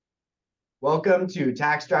Welcome to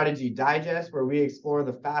Tax Strategy Digest, where we explore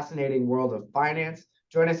the fascinating world of finance.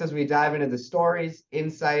 Join us as we dive into the stories,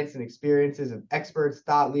 insights, and experiences of experts,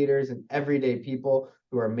 thought leaders, and everyday people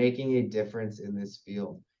who are making a difference in this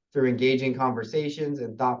field. Through engaging conversations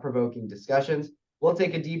and thought-provoking discussions, we'll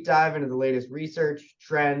take a deep dive into the latest research,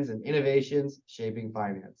 trends, and innovations shaping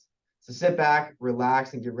finance. So sit back,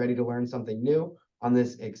 relax, and get ready to learn something new on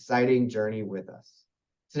this exciting journey with us.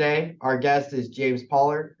 Today, our guest is James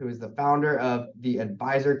Pollard, who is the founder of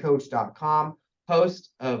theadvisorcoach.com,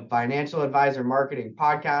 host of Financial Advisor Marketing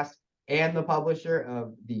Podcast, and the publisher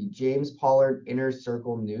of the James Pollard Inner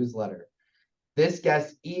Circle newsletter. This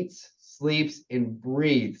guest eats, sleeps, and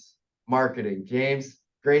breathes marketing. James,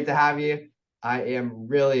 great to have you. I am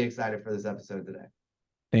really excited for this episode today.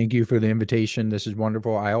 Thank you for the invitation. This is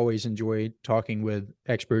wonderful. I always enjoy talking with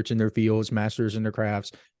experts in their fields, masters in their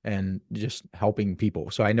crafts, and just helping people.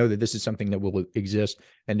 So I know that this is something that will exist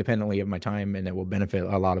independently of my time and that will benefit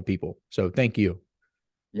a lot of people. So thank you.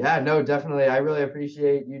 Yeah, no, definitely. I really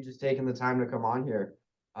appreciate you just taking the time to come on here.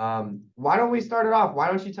 Why don't we start it off? Why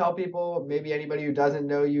don't you tell people, maybe anybody who doesn't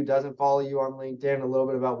know you, doesn't follow you on LinkedIn, a little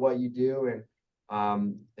bit about what you do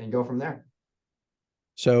and go from there.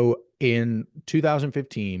 So in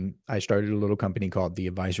 2015, I started a little company called The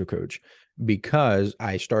Advisor Coach because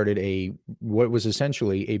I started what was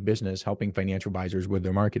essentially a business helping financial advisors with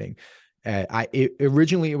their marketing.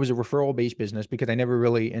 Originally, it was a referral-based business because I never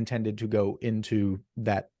really intended to go into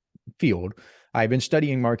that field. I've been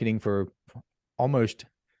studying marketing for almost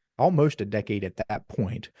a decade at that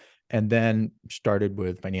point, and then started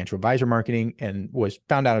with financial advisor marketing and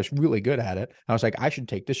found out I was really good at it. I was like, I should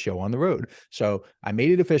take this show on the road. So I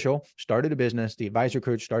made it official, started a business, The Advisor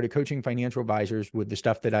Coach, started coaching financial advisors with the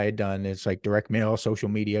stuff that I had done. It's like direct mail, social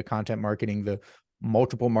media, content marketing, the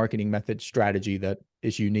multiple marketing method strategy that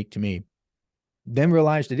is unique to me. Then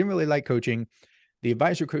realized I didn't really like coaching. The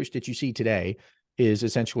Advisor Coach that you see today is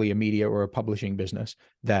essentially a media or a publishing business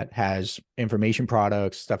that has information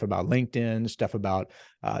products, stuff about LinkedIn, stuff about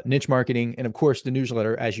niche marketing. And of course, the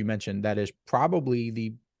newsletter, as you mentioned, that is probably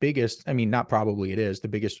the biggest, not probably, it is the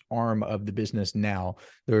biggest arm of the business now.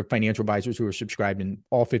 There are financial advisors who are subscribed in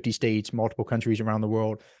all 50 states, multiple countries around the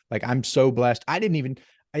world. Like, I'm so blessed.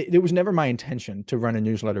 It was never my intention to run a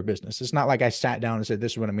newsletter business. It's not like I sat down and said,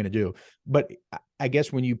 this is what I'm going to do. But I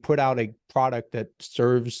guess when you put out a product that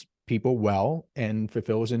serves people well and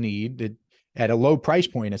fulfills a need at a low price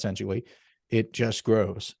point, essentially, it just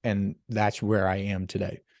grows. And that's where I am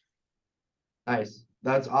today. Nice.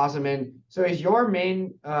 That's awesome. And so is your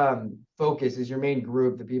main focus, is your main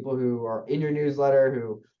group, the people who are in your newsletter,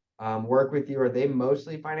 who work with you, are they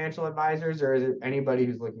mostly financial advisors, or is it anybody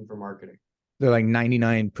who's looking for marketing? They're like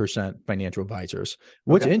 99% financial advisors.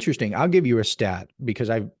 What's interesting, I'll give you a stat because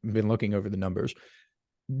I've been looking over the numbers.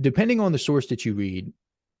 Depending on the source that you read,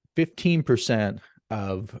 15%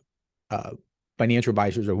 of financial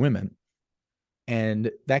advisors are women.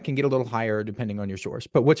 And that can get a little higher depending on your source.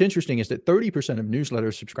 But what's interesting is that 30% of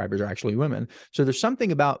newsletter subscribers are actually women. So there's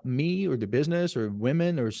something about me or the business or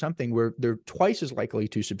women or something where they're twice as likely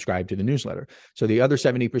to subscribe to the newsletter. So the other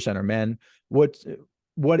 70% are men.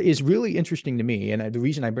 What is really interesting to me, and the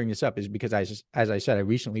reason I bring this up is because, as I said, I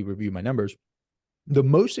recently reviewed my numbers. The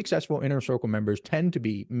most successful Inner Circle members tend to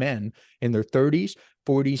be men in their 30s,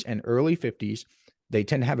 40s, and early 50s. They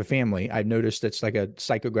tend to have a family. I've noticed that's like a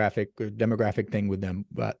psychographic or demographic thing with them,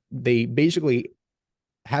 but they basically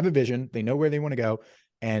have a vision. They know where they want to go,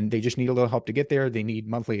 and they just need a little help to get there. They need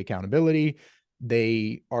monthly accountability.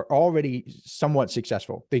 They are already somewhat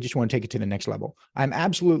successful. They just want to take it to the next level. I'm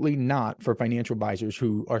absolutely not for financial advisors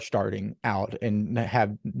who are starting out and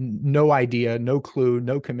have no idea, no clue,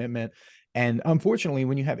 no commitment. And unfortunately,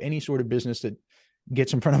 when you have any sort of business that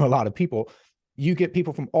gets in front of a lot of people, you get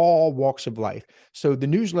people from all walks of life. So the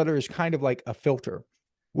newsletter is kind of like a filter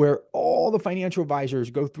where all the financial advisors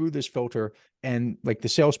go through this filter, and like the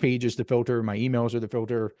sales page is the filter, my emails are the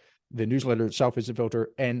filter, the newsletter itself is the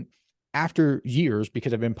filter. And after years,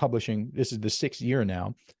 because I've been publishing, this is the 6th year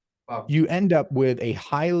now, you end up with a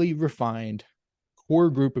highly refined core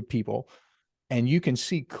group of people, and you can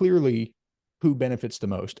see clearly who benefits the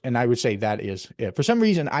most. And I would say that is it. For some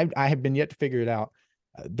reason, I have been yet to figure it out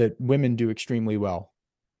that women do extremely well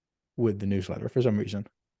with the newsletter for some reason.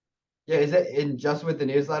 Yeah, is it just with the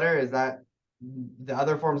newsletter? Is that the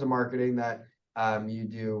other forms of marketing that you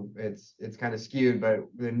do? It's kind of skewed, but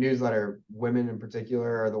the newsletter, women in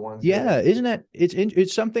particular are the ones. Yeah, isn't that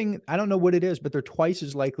it's something, I don't know what it is, but they're twice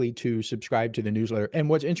as likely to subscribe to the newsletter. And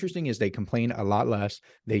what's interesting is they complain a lot less,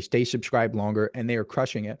 they stay subscribed longer, and they are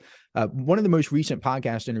crushing it. One of the most recent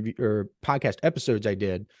podcast episodes I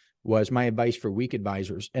did was my advice for weak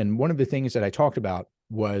advisors. And one of the things that I talked about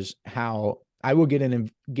was how I will get an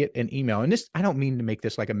email. And this, I don't mean to make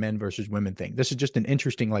this like a men versus women thing. This is just an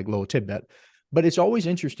interesting, like, little tidbit, but it's always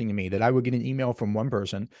interesting to me that I would get an email from one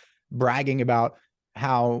person bragging about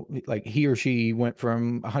how, like, he or she went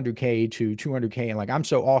from 100K to 200K. And like, I'm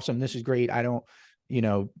so awesome. This is great. I don't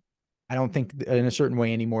think in a certain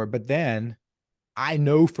way anymore. But then I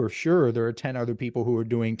know for sure there are 10 other people who are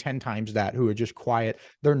doing 10 times that, who are just quiet.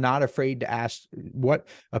 They're not afraid to ask what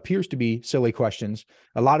appears to be silly questions.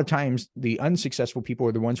 A lot of times the unsuccessful people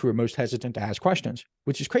are the ones who are most hesitant to ask questions,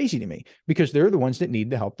 which is crazy to me because they're the ones that need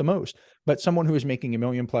the help the most. But someone who is making $1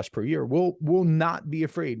 million+ per year will not be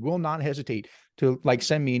afraid, will not hesitate to, like,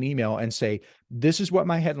 send me an email and say, this is what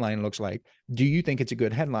my headline looks like. Do you think it's a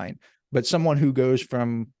good headline? But someone who goes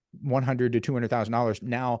from $100,000 to $200,000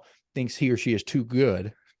 now thinks he or she is too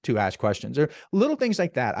good to ask questions, or little things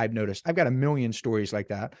like that. I've noticed. I've got a million stories like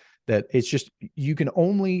that, that it's just, you can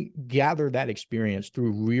only gather that experience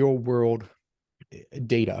through real world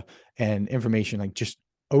data and information, like just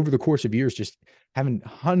over the course of years, just having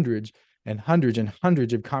hundreds and hundreds and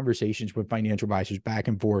hundreds of conversations with financial advisors back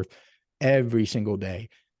and forth every single day.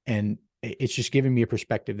 And it's just giving me a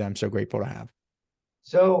perspective that I'm so grateful to have.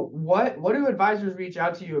 So what do advisors reach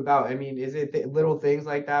out to you about? I mean, is it little things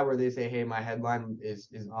like that where they say, hey, my headline is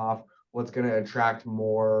off. What's going to attract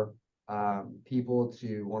more people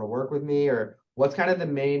to want to work with me? Or what's kind of the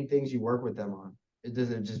main things you work with them on? Does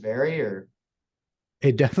it just vary, or?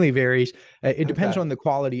 It definitely varies. It depends Okay. on the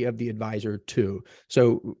quality of the advisor too.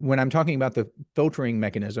 So when I'm talking about the filtering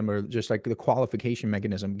mechanism, or just like the qualification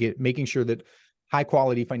mechanism, making sure that high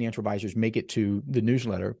quality financial advisors make it to the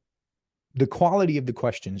newsletter, the quality of the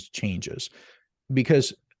questions changes,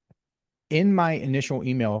 because in my initial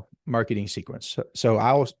email marketing sequence, so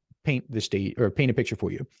I'll paint a picture for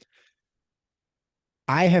you.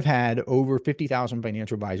 I have had over 50,000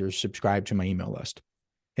 financial advisors subscribe to my email list.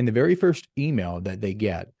 In the very first email that they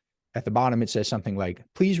get, at the bottom, it says something like,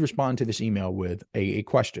 please respond to this email with a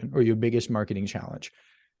question or your biggest marketing challenge.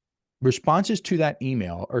 Responses to that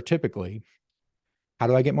email are typically, how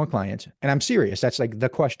do I get more clients? And I'm serious. That's like the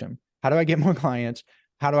question. How do I get more clients?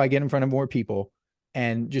 How do I get in front of more people?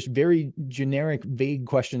 And just very generic, vague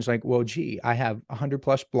questions like, well, gee, I have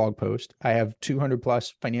 100+ blog posts. I have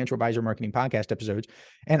 200+ financial advisor marketing podcast episodes.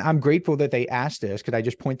 And I'm grateful that they asked this, because I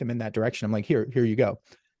just point them in that direction. I'm like, here you go.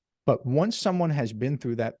 But once someone has been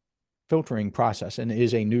through that filtering process and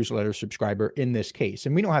is a newsletter subscriber in this case,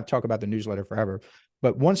 and we don't have to talk about the newsletter forever,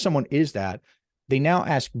 but once someone is that, they now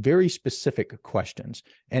ask very specific questions.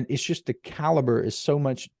 And it's just, the caliber is so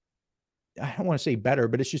much, I don't want to say better,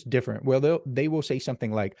 but it's just different. Well, they will say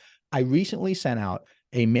something like, I recently sent out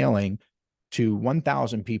a mailing to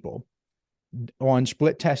 1,000 people. On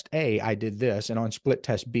split test A, I did this. And on split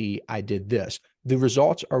test B, I did this. The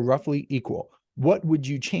results are roughly equal. What would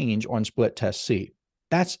you change on split test C?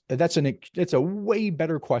 That's a way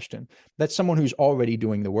better question. That's someone who's already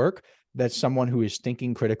doing the work. That's someone who is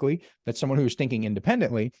thinking critically. That's someone who is thinking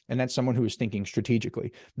independently. And that's someone who is thinking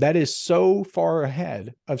strategically. That is so far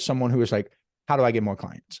ahead of someone who is like, how do I get more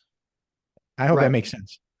clients? I hope that makes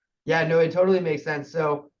sense. Yeah, no, it totally makes sense.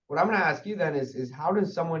 So what I'm going to ask you then is how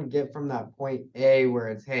does someone get from that point A where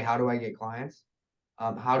it's, hey, how do I get clients?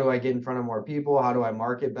 How do I get in front of more people? How do I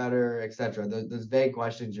market better, etc.? Those vague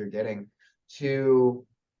questions you're getting, to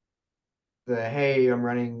the, hey, I'm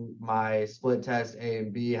running my split test A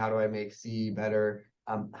and B. How do I make C better?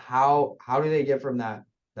 How do they get from that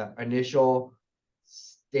initial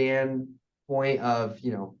standpoint of,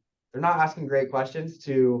 they're not asking great questions,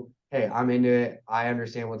 to, hey, I'm into it, I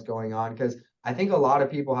understand what's going on? Because I think a lot of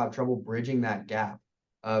people have trouble bridging that gap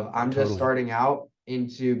of, I'm just Totally. starting out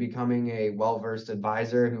into becoming a well-versed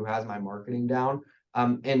advisor who has my marketing down.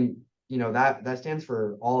 And that stands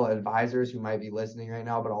for all advisors who might be listening right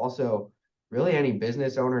now, but also really any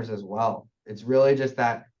business owners as well. It's really just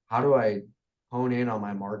that, how do I hone in on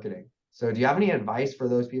my marketing? So do you have any advice for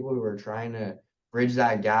those people who are trying to bridge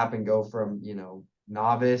that gap and go from,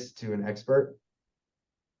 novice to an expert?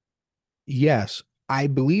 Yes. I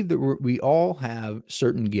believe that we all have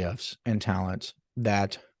certain gifts and talents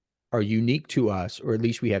that are unique to us, or at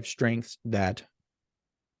least we have strengths that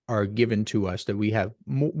are given to us, that we have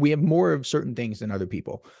more of certain things than other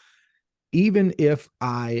people. Even if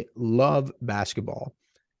I love basketball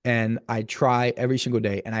and I try every single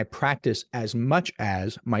day and I practice as much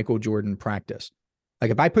as Michael Jordan practiced,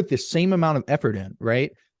 like if I put the same amount of effort in,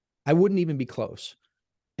 right, I wouldn't even be close.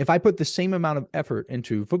 If I put the same amount of effort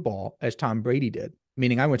into football as Tom Brady did,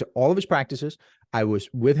 meaning I went to all of his practices, I was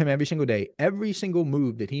with him every single day, every single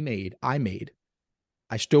move that he made,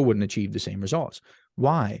 I still wouldn't achieve the same results.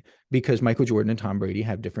 Why? Because Michael Jordan and Tom Brady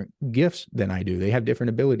have different gifts than I do. They have different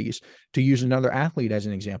abilities. To use another athlete as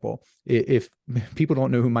an example, if people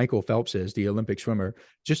don't know who Michael Phelps is, the Olympic swimmer,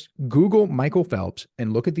 just Google Michael Phelps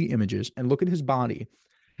and look at the images and look at his body.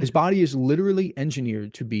 His body is literally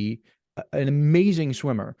engineered to be an amazing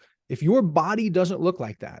swimmer. If your body doesn't look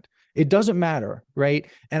like that, it doesn't matter, right?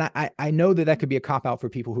 And I know that could be a cop out for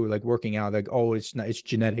people who are like working out, like, oh, it's not, it's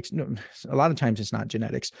genetics. No, a lot of times it's not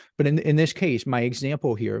genetics. But in this case, my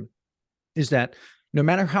example here is that no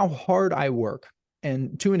matter how hard I work,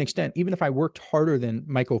 and to an extent, even if I worked harder than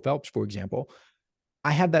Michael Phelps, for example,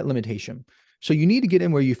 I have that limitation. So you need to get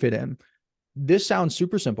in where you fit in. This sounds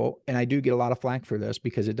super simple, and I do get a lot of flack for this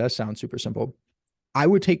because it does sound super simple. I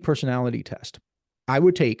would take personality test. I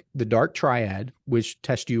would take the dark triad, which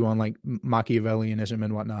tests you on like Machiavellianism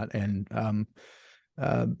and whatnot, and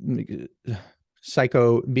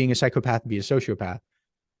being a psychopath, be a sociopath,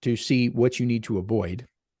 to see what you need to avoid.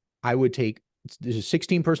 I would take, this is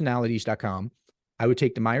 16personalities.com. I would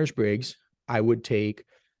take the Myers-Briggs. I would take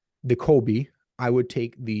the Colby. I would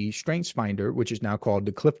take the Strengths Finder, which is now called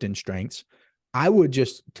the Clifton Strengths. I would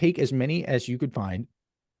just take as many as you could find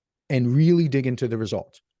and really dig into the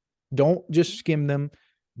results. Don't just skim them.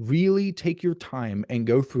 Really take your time and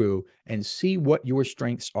go through and see what your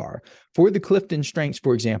strengths are. For the Clifton Strengths,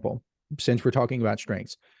 for example, since we're talking about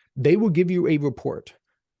strengths, they will give you a report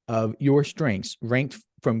of your strengths ranked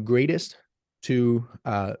from greatest to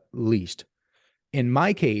least. In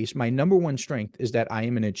my case, my number one strength is that I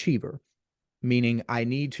am an achiever, meaning I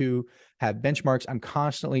need to have benchmarks. I'm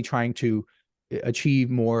constantly trying to achieve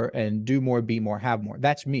more and do more, be more, have more.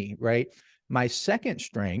 That's me, right? My second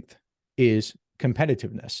strength is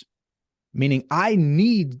competitiveness, meaning I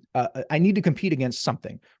need to compete against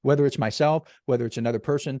something, whether it's myself, whether it's another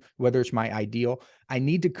person, whether it's my ideal. I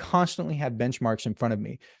need to constantly have benchmarks in front of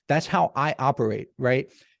me. That's how I operate,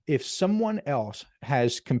 right? If someone else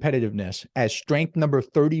has competitiveness as strength number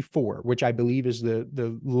 34, which I believe is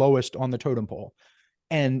the lowest on the totem pole,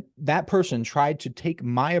 and that person tried to take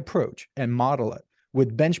my approach and model it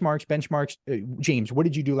with benchmarks, James, what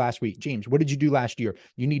did you do last week? James, what did you do last year?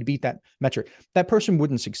 You need to beat that metric. That person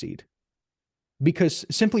wouldn't succeed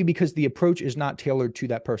simply because the approach is not tailored to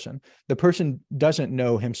that person. The person doesn't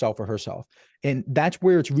know himself or herself. And that's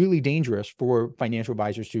where it's really dangerous for financial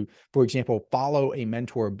advisors to, for example, follow a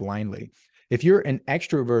mentor blindly. If you're an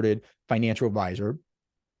extroverted financial advisor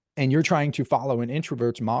and you're trying to follow an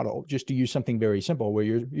introvert's model, just to use something very simple, where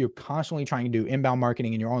you're constantly trying to do inbound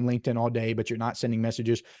marketing and you're on LinkedIn all day, but you're not sending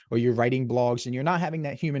messages, or you're writing blogs and you're not having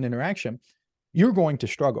that human interaction, you're going to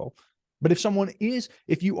struggle. But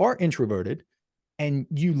if you are introverted and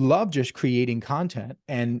you love just creating content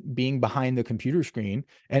and being behind the computer screen,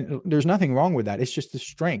 and there's nothing wrong with that. It's just the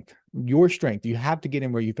strength, your strength. You have to get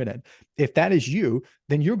in where you fit in. If that is you,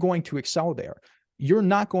 then you're going to excel there. You're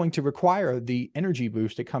not going to require the energy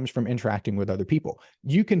boost that comes from interacting with other people.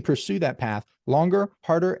 You can pursue that path longer,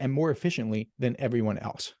 harder, and more efficiently than everyone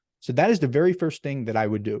else. So that is the very first thing that I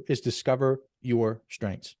would do, is discover your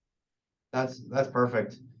strengths. That's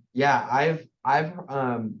perfect. Yeah,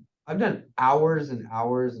 I've done hours and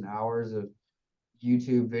hours and hours of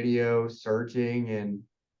YouTube video searching, and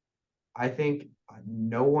I think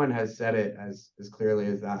no one has said it as clearly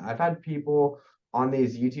as that. I've had people on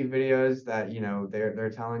these YouTube videos that, they're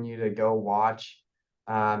telling you to go watch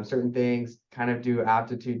certain things, kind of do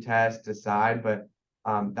aptitude tests, decide, but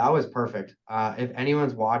that was perfect. If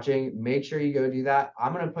anyone's watching, make sure you go do that.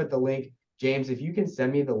 I'm going to put the link. James, if you can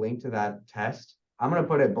send me the link to that test, I'm going to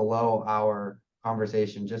put it below our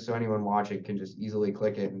conversation, just so anyone watching can just easily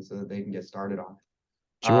click it and so that they can get started on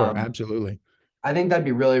it. Sure, absolutely. I think that'd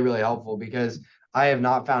be really, really helpful, because I have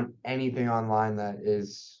not found anything online that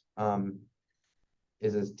is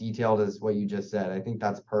as detailed as what you just said. I think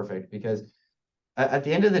that's perfect, because at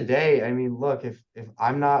the end of the day, I mean, look, if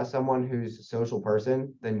I'm not someone who's a social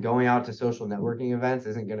person, then going out to social networking events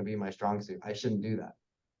isn't going to be my strong suit. I shouldn't do that.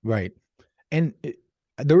 Right. And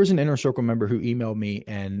there was an inner circle member who emailed me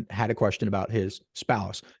and had a question about his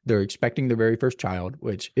spouse. They're expecting their very first child,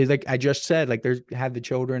 which is, like I just said, like there's had the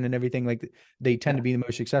children and everything, like they tend to be the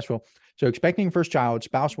most successful. So expecting first child,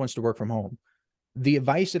 spouse wants to work from home. The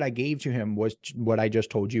advice that I gave to him was what I just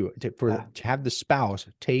told you, to have the spouse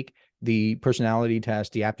take the personality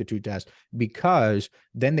test, the aptitude test, because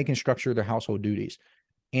then they can structure their household duties.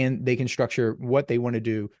 And they can structure what they want to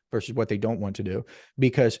do versus what they don't want to do.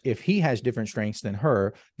 Because if he has different strengths than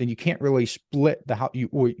her, then you can't really split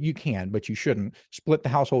you can, but you shouldn't split the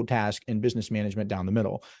household task and business management down the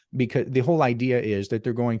middle. Because the whole idea is that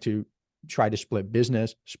they're going to try to split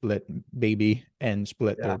business, split baby, and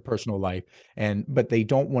split their personal life. But they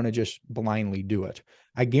don't want to just blindly do it.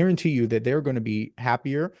 I guarantee you that they're going to be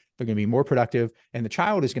happier, they're going to be more productive, and the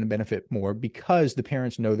child is going to benefit more because the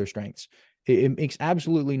parents know their strengths. It makes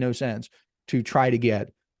absolutely no sense to try to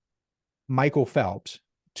get Michael Phelps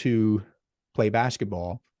to play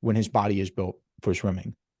basketball when his body is built for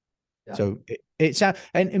swimming. Yeah. So it sounds,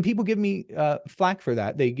 and people give me flack for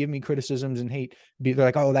that. They give me criticisms and hate. They're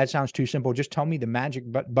like, oh, that sounds too simple. Just tell me the magic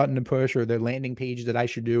button to push or the landing page that I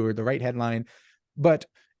should do or the right headline. But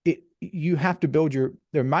you have to build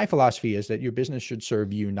my philosophy is that your business should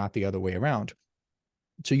serve you, not the other way around.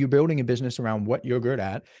 So you're building a business around what you're good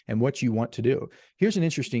at and what you want to do. Here's an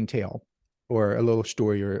interesting tale or a little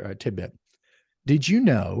story or a tidbit. Did you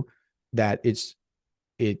know that it's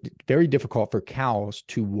very difficult for cows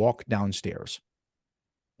to walk downstairs?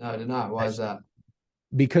 No, I did not. Why is that?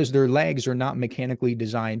 Because their legs are not mechanically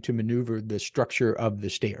designed to maneuver the structure of the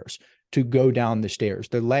stairs, to go down the stairs.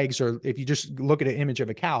 Their legs are, if you just look at an image of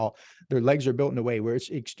a cow, their legs are built in a way where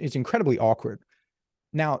it's incredibly awkward.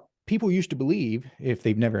 Now, people used to believe, if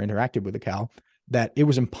they've never interacted with a cow, that it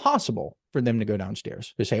was impossible for them to go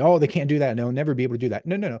downstairs. They say, oh, they can't do that. They'll never be able to do that.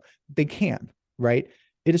 No. They can, right?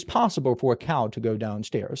 It is possible for a cow to go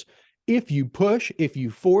downstairs. If you push, if you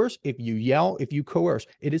force, if you yell, if you coerce,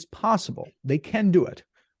 it is possible. They can do it,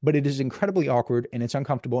 but it is incredibly awkward and it's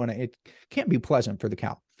uncomfortable and it can't be pleasant for the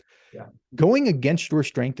cow. Yeah. Going against your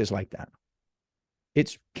strength is like that.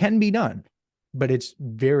 It can be done, but it's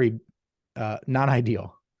very not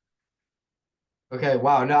ideal. Okay.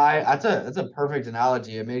 Wow. No, that's a perfect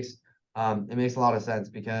analogy. It makes a lot of sense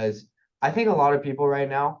because I think a lot of people right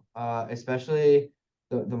now, especially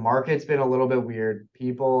the market's been a little bit weird.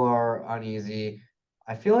 People are uneasy.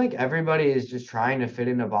 I feel like everybody is just trying to fit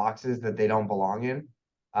into boxes that they don't belong in.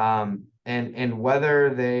 And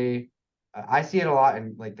whether I see it a lot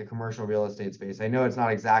in like the commercial real estate space. I know it's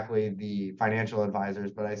not exactly the financial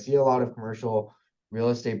advisors, but I see a lot of commercial real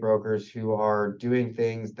estate brokers who are doing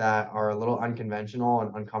things that are a little unconventional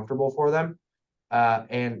and uncomfortable for them.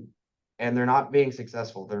 And they're not being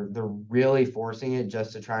successful. They're really forcing it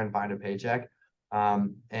just to try and find a paycheck.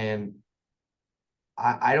 And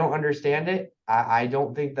I don't understand it. I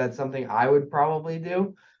don't think that's something I would probably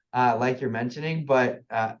do, like you're mentioning, but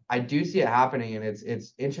I do see it happening, and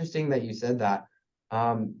it's interesting that you said that.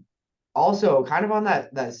 Also, kind of on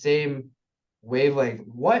that same wavelength,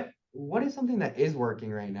 what is something that is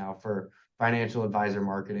working right now for financial advisor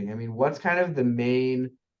marketing? I mean, what's kind of the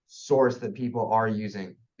main source that people are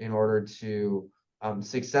using in order to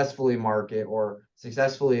successfully market or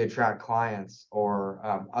successfully attract clients,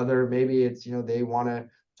 or other, maybe it's, they want to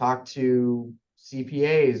talk to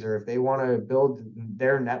CPAs, or if they want to build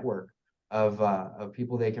their network of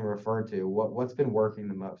people they can refer to. What's been working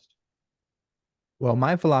the most? Well,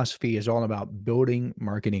 my philosophy is all about building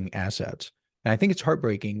marketing assets. And I think it's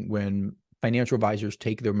heartbreaking when financial advisors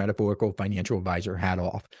take their metaphorical financial advisor hat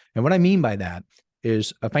off. And what I mean by that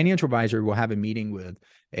is a financial advisor will have a meeting with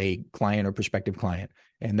a client or prospective client,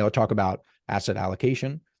 and they'll talk about asset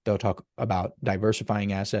allocation. They'll talk about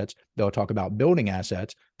diversifying assets. They'll talk about building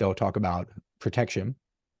assets. They'll talk about protection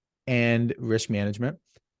and risk management,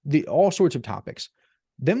 all sorts of topics.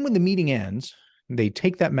 Then when the meeting ends, they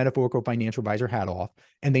take that metaphorical financial advisor hat off,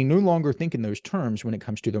 and they no longer think in those terms when it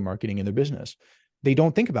comes to their marketing and their business. They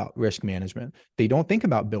don't think about risk management. They don't think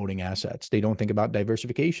about building assets. They don't think about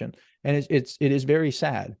diversification. And it is very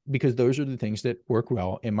sad, because those are the things that work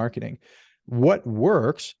well in marketing. What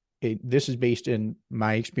works, this is based in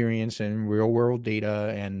my experience and real world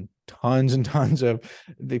data and tons of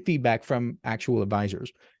the feedback from actual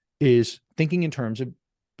advisors, is thinking in terms of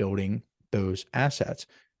building those assets.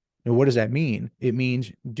 Now, what does that mean? It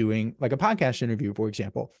means doing like a podcast interview, for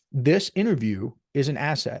example. This interview is an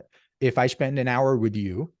asset. If I spend an hour with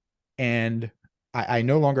you and I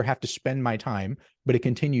no longer have to spend my time, but it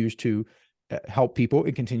continues to help people,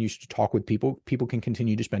 it continues to talk with people, people can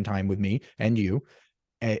continue to spend time with me and you.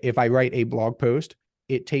 If I write a blog post,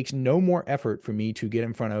 it takes no more effort for me to get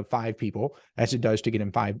in front of 5 people as it does to get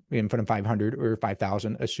in front of 500 or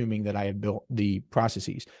 5,000, assuming that I have built the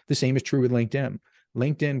processes. The same is true with LinkedIn.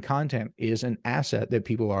 LinkedIn content is an asset that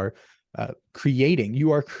people are creating.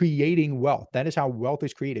 You are creating wealth. That is how wealth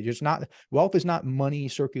is created. Wealth is not money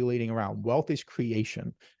circulating around. Wealth is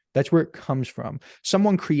creation. That's where it comes from.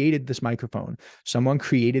 Someone created this microphone. Someone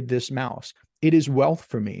created this mouse. It is wealth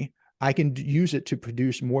for me. I can use it to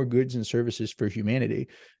produce more goods and services for humanity,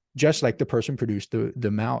 just like the person produced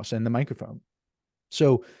the mouse and the microphone.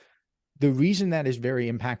 So the reason that is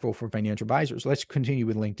very impactful for financial advisors, let's continue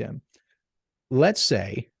with LinkedIn. Let's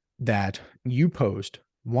say that you post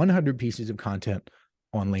 100 pieces of content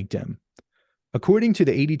on LinkedIn. According to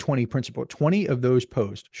the 80-20 principle, 20 of those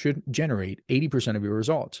posts should generate 80% of your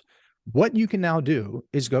results. What you can now do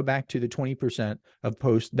is go back to the 20% of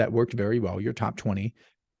posts that worked very well, your top 20,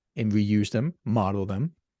 and reuse them, model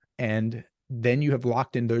them, and then you have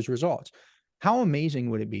locked in those results. How amazing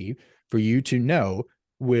would it be for you to know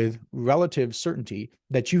with relative certainty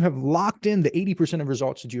that you have locked in the 80% of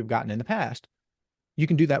results that you have gotten in the past? You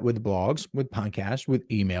can do that with blogs, with podcasts, with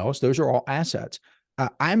emails. Those are all assets.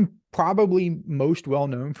 I'm probably most well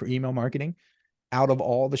known for email marketing out of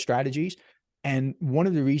all the strategies. And one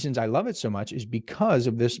of the reasons I love it so much is because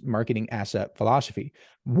of this marketing asset philosophy.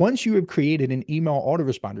 Once you have created an email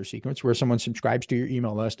autoresponder sequence where someone subscribes to your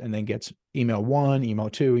email list and then gets email 1, email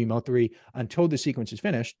 2, email 3 until the sequence is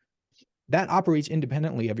finished, that operates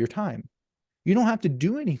independently of your time. You don't have to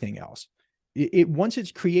do anything else. Once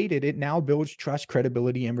it's created, it now builds trust,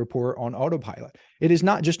 credibility, and rapport on autopilot. It is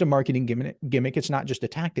not just a marketing gimmick. It's not just a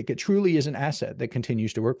tactic. It truly is an asset that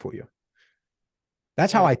continues to work for you.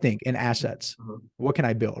 That's how I think in assets. What can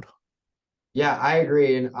I build? Yeah, I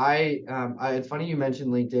agree. And it's funny you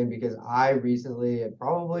mentioned LinkedIn because I recently,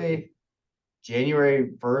 probably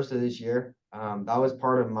January 1st of this year, that was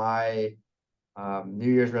part of my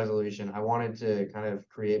New Year's resolution. I wanted to kind of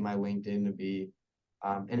create my LinkedIn to be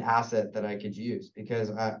an asset that I could use because,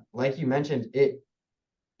 like you mentioned,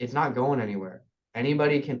 it's not going anywhere.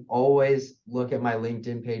 Anybody can always look at my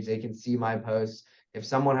LinkedIn page. They can see my posts. If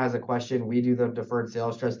someone has a question, we do the deferred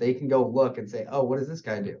sales trust. They can go look and say, "Oh, what does this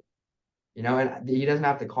guy do?" And he doesn't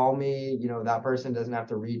have to call me. That person doesn't have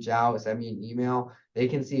to reach out, send me an email. They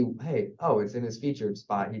can see, hey, oh, it's in his featured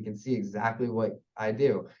spot. He can see exactly what I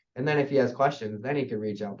do. And then if he has questions, then he can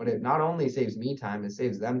reach out. But it not only saves me time, it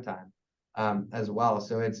saves them time as well.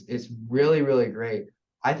 So it's really, really great.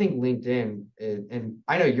 I think LinkedIn and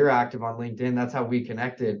I know you're active on LinkedIn. That's how we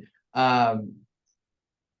connected.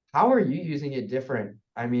 How are you using it different?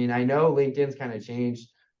 I mean, I know LinkedIn's kind of changed.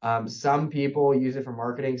 Some people use it for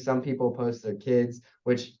marketing. Some people post their kids,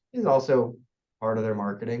 which is also part of their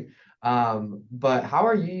marketing. But how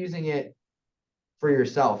are you using it for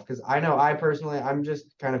yourself? Because I know I'm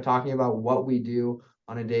just kind of talking about what we do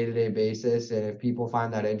on a day-to-day basis. And if people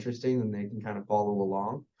find that interesting, then they can kind of follow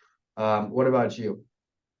along. What about you?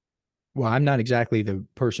 Well, I'm not exactly the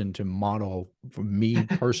person to model for me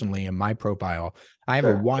personally in my profile. I have a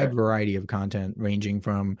Sure, wide sure. variety of content ranging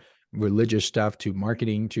from religious stuff to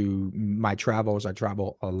marketing to my travels. I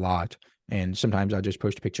travel a lot. And sometimes I just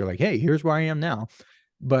post a picture like, hey, here's where I am now.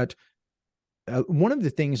 But one of the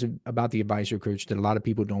things about the advisor coach that a lot of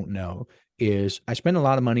people don't know is I spend a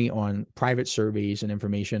lot of money on private surveys and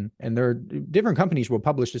information, and there are different companies will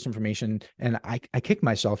publish this information, and I kick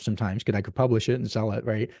myself sometimes because I could publish it and sell it,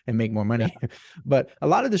 right, and make more money. Yeah. But a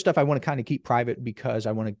lot of the stuff I want to kind of keep private because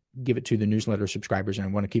I want to give it to the newsletter subscribers and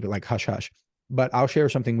I want to keep it like hush hush. But I'll share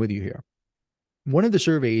something with you here. One of the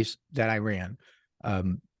surveys that I ran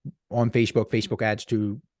on Facebook ads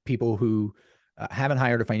to people who haven't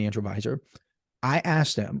hired a financial advisor, I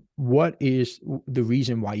asked them, what is the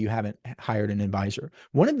reason why you haven't hired an advisor?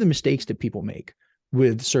 One of the mistakes that people make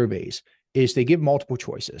with surveys is they give multiple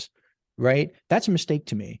choices, right? That's a mistake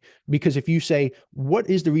to me because if you say, what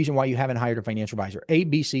is the reason why you haven't hired a financial advisor? A,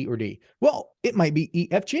 B, C, or D? Well, it might be E,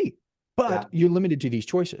 F, G, but you're limited to these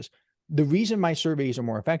choices. The reason my surveys are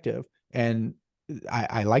more effective, and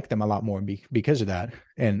I like them a lot more because of that.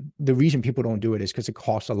 And the reason people don't do it is because it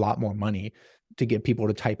costs a lot more money to get people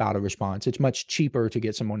to type out a response. It's much cheaper to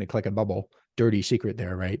get someone to click a bubble. Dirty secret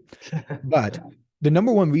there, right? But the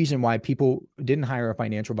number one reason why people didn't hire a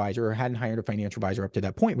financial advisor or hadn't hired a financial advisor up to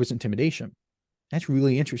that point was intimidation. That's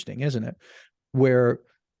really interesting, isn't it? Where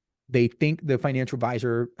they think the financial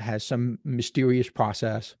advisor has some mysterious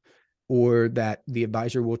process, or that the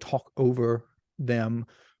advisor will talk over them,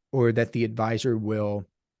 or that the advisor will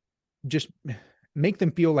just make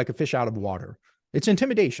them feel like a fish out of water. It's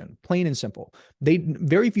intimidation, plain and simple.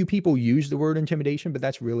 Very few people use the word intimidation, but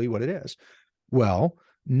that's really what it is. Well,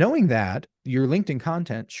 knowing that, your LinkedIn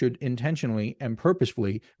content should intentionally and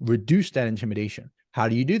purposefully reduce that intimidation. How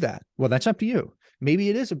do you do that? Well, that's up to you. Maybe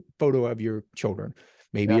it is a photo of your children.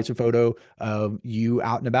 Maybe it's a photo of you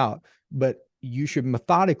out and about, but you should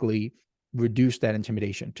methodically reduce that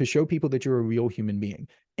intimidation to show people that you're a real human being.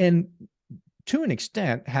 And to an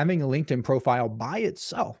extent, having a LinkedIn profile by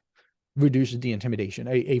itself reduces the intimidation.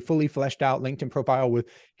 A fully fleshed out LinkedIn profile with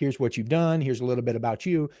here's what you've done, here's a little bit about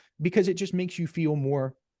you, because it just makes you feel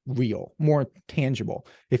more real, more tangible.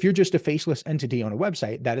 If you're just a faceless entity on a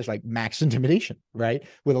website, that is like max intimidation, right?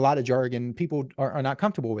 With a lot of jargon, people are not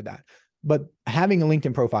comfortable with that. But having a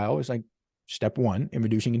LinkedIn profile is like step one in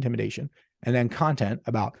reducing intimidation. and then content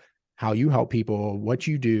about how you help people, what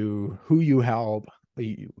you do, who you help,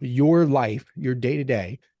 your life, your day to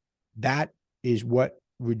day. That is what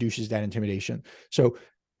reduces that intimidation. So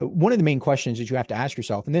one of the main questions that you have to ask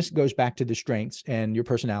yourself, and this goes back to the strengths and your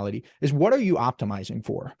personality, is what are you optimizing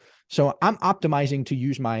for? So I'm optimizing to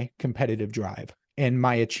use my competitive drive and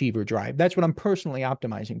my achiever drive. That's what I'm personally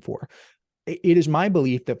optimizing for. It is my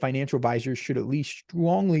belief that financial advisors should at least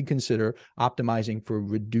strongly consider optimizing for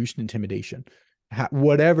reduced intimidation,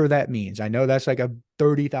 whatever that means. I know that's like a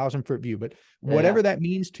 30,000 foot view, but whatever that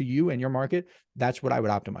means to you and your market, that's what I would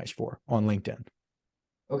optimize for on LinkedIn.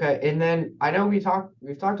 Okay, and then I know we've talked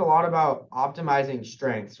a lot about optimizing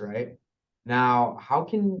strengths, right? Now, how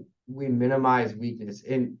can we minimize weakness?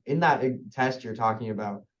 In that test you're talking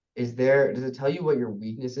about, does it tell you what your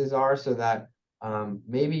weaknesses are so that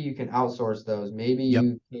maybe you can outsource those, maybe Yep.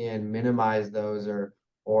 you can minimize those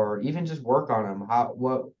or even just work on them?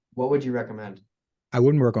 What would you recommend? I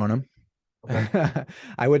wouldn't work on them. Okay.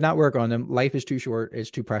 I would not work on them. Life is too short. It's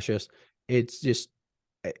too precious. It's just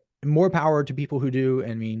more power to people who do.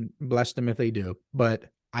 I mean, bless them if they do, but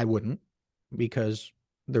I wouldn't, because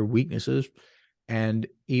they're weaknesses. And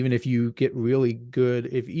even if you get really good,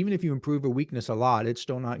 even if you improve a weakness a lot, it's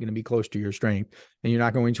still not going to be close to your strength, and you're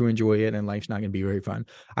not going to enjoy it, and life's not going to be very fun.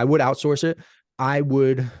 I would outsource it. I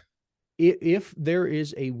would, if there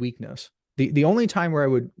is a weakness, the only time where I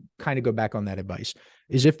would kind of go back on that advice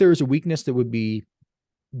is if there is a weakness that would be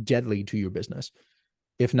deadly to your business,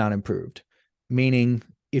 if not improved. Meaning,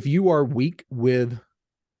 if you are weak with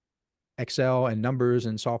Excel and numbers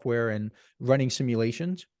and software and running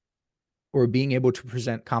simulations, or being able to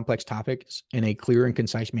present complex topics in a clear and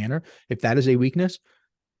concise manner, if that is a weakness,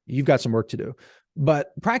 you've got some work to do.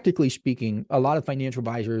 But practically speaking, a lot of financial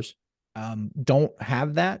advisors don't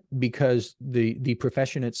have that, because the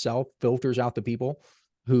profession itself filters out the people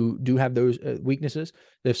who do have those weaknesses.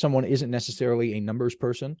 If someone isn't necessarily a numbers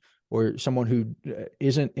person, or someone who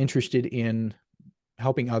isn't interested in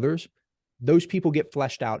helping others, those people get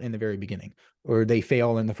fleshed out in the very beginning, or they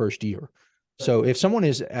fail in the first year. So if someone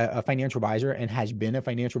is a financial advisor and has been a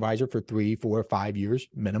financial advisor for 3, 4, 5 years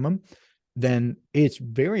minimum, then it's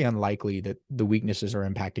very unlikely that the weaknesses are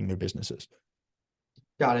impacting their businesses.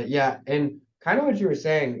 Got it. Yeah. And kind of what you were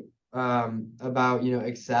saying about,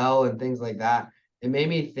 Excel and things like that, it made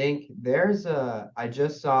me think I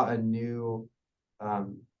just saw a new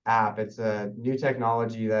app. It's a new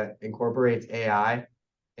technology that incorporates AI.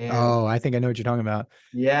 And Oh, I think I know what you're talking about.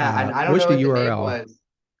 yeah, and I don't What's know the what the name URL? was.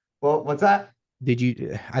 Well, what's that?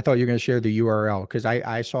 I thought you were going to share the URL, because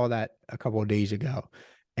I saw that a couple of days ago,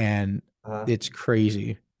 and Uh, it's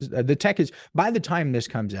crazy. The tech is, by the time this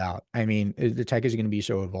comes out, I mean, the tech is going to be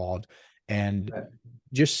so evolved, and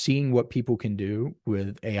just seeing what people can do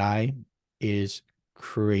with AI is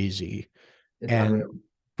crazy, it's and unreal.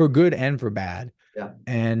 for good and for bad. Yeah.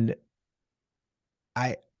 And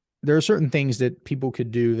I, there are certain things that people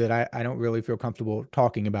could do that I don't really feel comfortable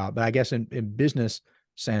talking about, but I guess in business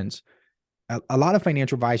sense, a lot of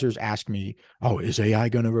financial advisors ask me, "Oh, is AI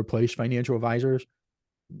going to replace financial advisors?"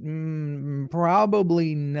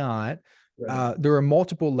 Probably not. Right. There are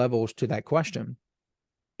multiple levels to that question.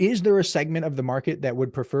 Is there a segment of the market that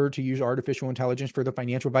would prefer to use artificial intelligence for the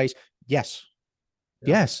financial advice? Yes.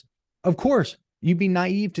 Yeah. Yes. Of course. You'd be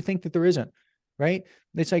naive to think that there isn't, right?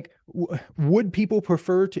 It's like, would people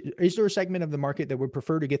prefer to, is there a segment of the market that would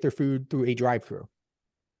prefer to get their food through a drive-through?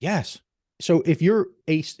 Yes. So if you're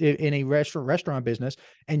in a restaurant business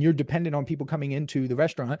and you're dependent on people coming into the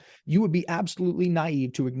restaurant, you would be absolutely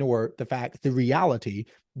naive to ignore the reality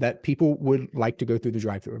that people would like to go through the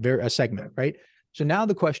drive-through, a segment, right? So now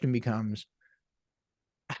the question becomes,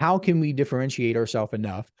 how can we differentiate ourselves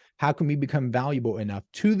enough? How can we become valuable enough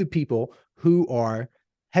to the people who are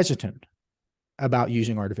hesitant about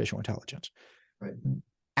using artificial intelligence? Right.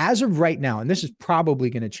 As of right now, and this is probably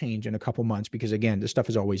going to change in a couple months, because again, this stuff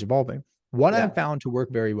is always evolving. What I've found to work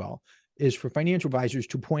very well is for financial advisors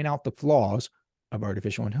to point out the flaws of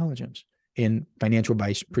artificial intelligence in financial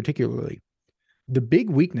advice, particularly. The big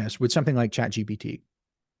weakness with something like ChatGPT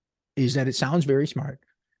is that it sounds very smart,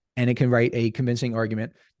 and it can write a convincing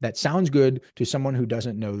argument that sounds good to someone who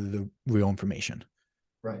doesn't know the real information.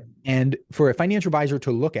 Right. And for a financial advisor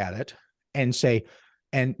to look at it and say,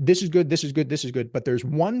 and this is good, this is good, this is good, but there's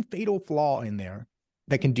one fatal flaw in there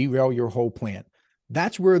that can derail your whole plan.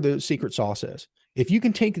 That's where the secret sauce is. If you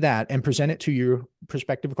can take that and present it to your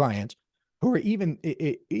prospective clients who are even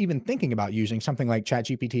thinking about using something like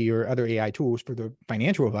ChatGPT or other AI tools for the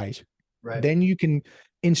financial advice, Right. then you can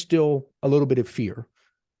instill a little bit of fear.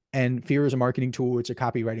 And fear is a marketing tool. It's a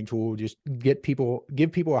copywriting tool. Just give people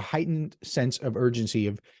a heightened sense of urgency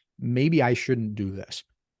of maybe I shouldn't do this.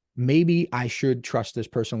 Maybe I should trust this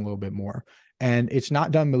person a little bit more. And it's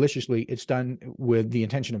not done maliciously. It's done with the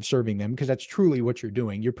intention of serving them, because that's truly what you're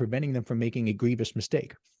doing. You're preventing them from making a grievous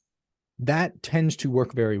mistake. That tends to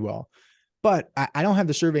work very well. But I don't have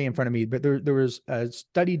the survey in front of me, but there was a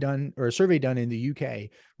study done, or a survey done in the UK,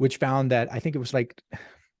 which found that I think it was like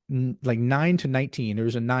 9 to 19, there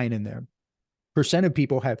was a 9 in there, percent of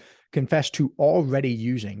people have confessed to already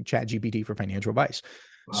using ChatGPT for financial advice.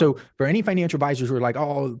 Wow. So for any financial advisors who are like,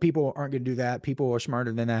 oh, people aren't going to do that, people are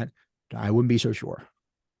smarter than that, I wouldn't be so sure.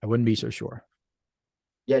 I wouldn't be so sure.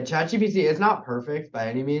 Yeah, ChatGPT is not perfect by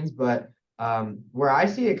any means, but where I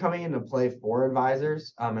see it coming into play for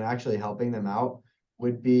advisors and actually helping them out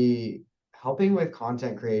would be helping with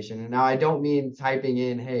content creation. And now I don't mean typing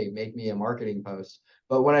in, hey, make me a marketing post,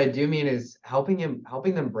 but what I do mean is helping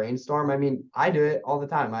them brainstorm. I mean, I do it all the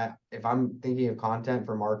time. If I'm thinking of content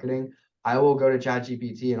for marketing, I will go to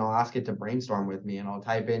ChatGPT and I'll ask it to brainstorm with me, and I'll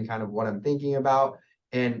type in kind of what I'm thinking about.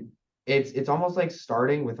 And it's almost like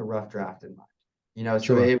starting with a rough draft in mind,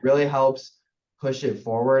 so Sure. it really helps push it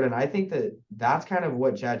forward. And I think that that's kind of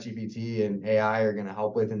what ChatGPT and AI are going to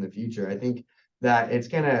help with in the future. I think that it's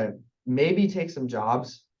going to maybe take some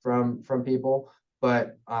jobs from people,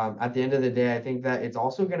 but at the end of the day, I think that it's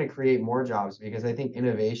also going to create more jobs, because I think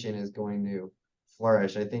innovation is going to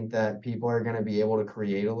flourish. I think that people are going to be able to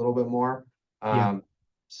create a little bit more. Yeah.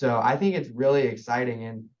 So I think it's really exciting.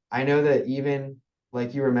 And I know that even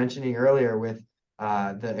like you were mentioning earlier with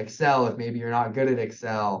the Excel, if maybe you're not good at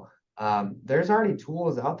Excel, there's already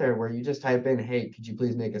tools out there where you just type in, hey, could you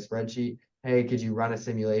please make a spreadsheet? Hey, could you run a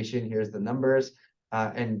simulation? Here's the numbers.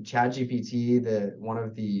 And ChatGPT, one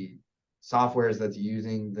of the softwares that's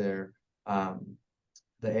using the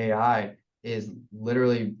AI, is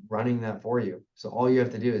literally running that for you. So all you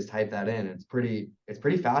have to do is type that in. It's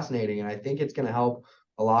pretty fascinating, and I think it's going to help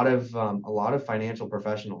a lot of financial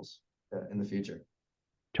professionals in the future.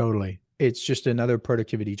 Totally. It's just another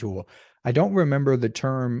productivity tool. I don't remember the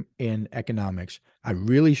term in economics. I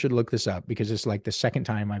really should look this up, because it's like the second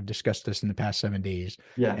time I've discussed this in the past 7 days.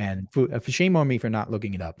 Yeah. And shame on me for not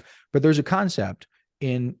looking it up. But there's a concept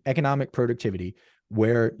in economic productivity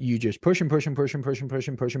where you just push and push and push and push and push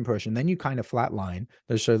and push and push, and then you kind of flatline.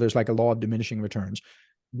 There's like a law of diminishing returns.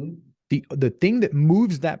 Mm-hmm. The thing that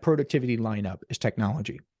moves that productivity line up is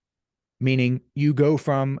technology, meaning you go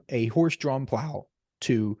from a horse-drawn plow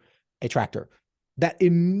to a tractor. That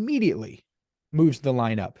immediately moves the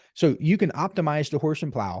line up. So you can optimize the horse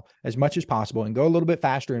and plow as much as possible and go a little bit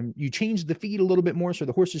faster, and you change the feed a little bit more so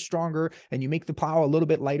the horse is stronger, and you make the plow a little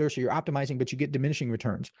bit lighter so you're optimizing, but you get diminishing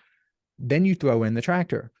returns. Then you throw in the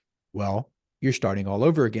tractor. Well, you're starting all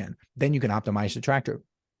over again. Then you can optimize the tractor.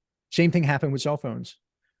 Same thing happened with cell phones.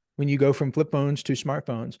 When you go from flip phones to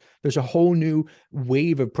smartphones, there's a whole new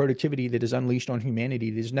wave of productivity that is unleashed on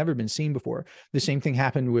humanity that has never been seen before. The same thing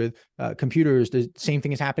happened with computers. The same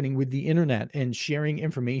thing is happening with the internet and sharing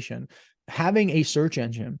information. Having a search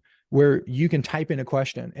engine where you can type in a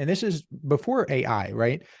question, and this is before AI,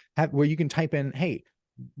 right? Where you can type in, hey,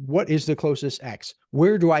 what is the closest X?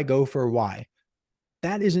 Where do I go for Y?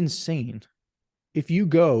 That is insane. If you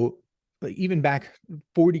go even back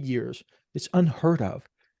 40 years, it's unheard of.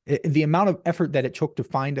 The amount of effort that it took to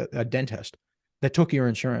find a dentist that took your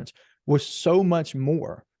insurance was so much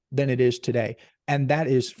more than it is today. And that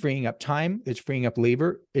is freeing up time. It's freeing up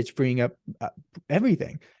labor. It's freeing up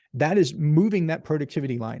everything. That is moving that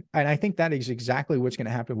productivity line. And I think that is exactly what's going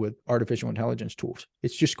to happen with artificial intelligence tools.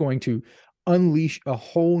 It's just going to unleash a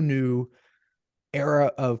whole new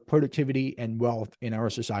era of productivity and wealth in our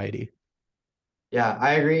society. Yeah,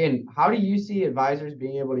 I agree. And how do you see advisors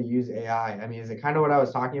being able to use AI? I mean, is it kind of what I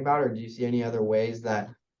was talking about, or do you see any other ways that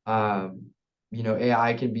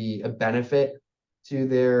AI can be a benefit to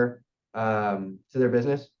their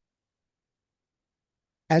business?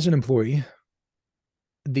 As an employee,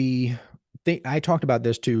 I talked about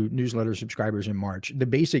this to newsletter subscribers in March. The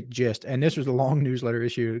basic gist, and this was a long newsletter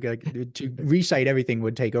issue, to recite everything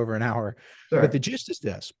would take over an hour. Sure. But the gist is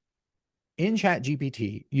this. In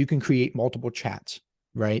ChatGPT, you can create multiple chats,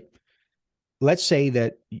 right? Let's say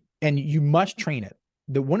that, and you must train it.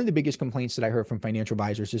 One of the biggest complaints that I heard from financial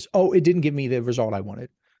advisors is, oh, it didn't give me the result I wanted.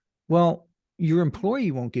 Well, your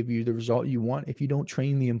employee won't give you the result you want if you don't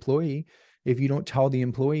train the employee, if you don't tell the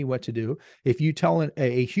employee what to do. If you tell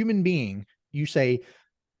a human being, you say,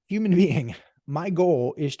 human being, my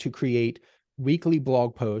goal is to create weekly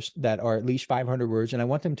blog posts that are at least 500 words, and I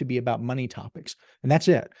want them to be about money topics. And that's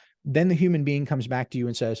it. Then the human being comes back to you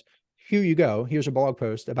and says, here you go. Here's a blog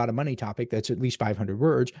post about a money topic that's at least 500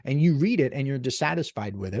 words. And you read it and you're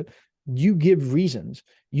dissatisfied with it. You give reasons,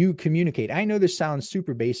 you communicate. I know this sounds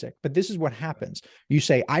super basic, but this is what happens. You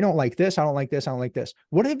say, I don't like this, I don't like this, I don't like this.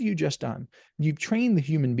 What have you just done? You've trained the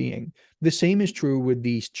human being. The same is true with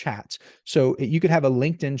these chats. So you could have a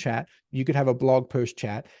LinkedIn chat, you could have a blog post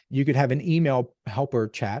chat, you could have an email helper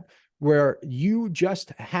chat where you just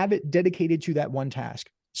have it dedicated to that one task.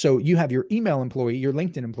 So you have your email employee, your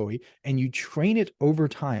LinkedIn employee, and you train it over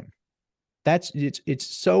time. It's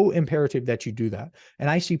so imperative that you do that. And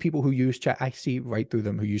I see people who use chat, I see right through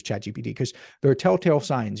them who use chat GPT because there are telltale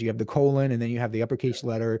signs. You have the colon and then you have the uppercase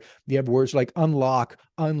letter. You have words like unlock,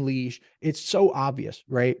 unleash. It's so obvious,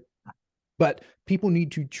 right? But people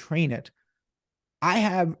need to train it. I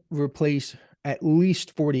have replaced at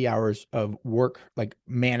least 40 hours of work, like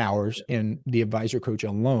man hours in the advisor coach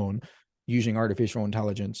alone using artificial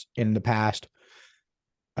intelligence in the past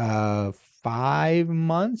 5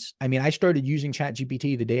 months. I mean, I started using Chat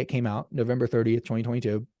GPT the day it came out, November 30th,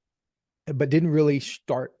 2022, but didn't really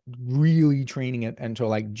start really training it until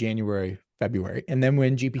like January, February. And then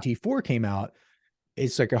when GPT-4 came out,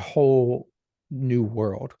 it's like a whole new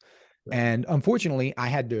world. And unfortunately, I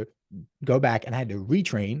had to go back and I had to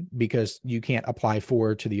retrain because you can't apply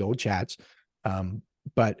for to the old chats.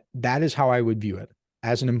 But that is how I would view it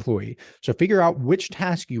as an employee. So figure out which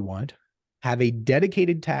task you want, have a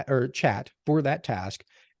dedicated chat for that task,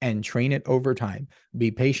 and train it over time. Be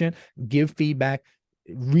patient, give feedback,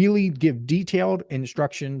 really give detailed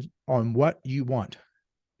instructions on what you want.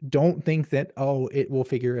 Don't think that, oh, it will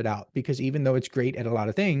figure it out, because even though it's great at a lot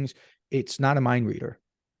of things, it's not a mind reader.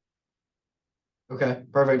 Okay,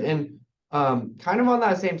 perfect. And kind of on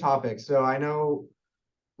that same topic. So I know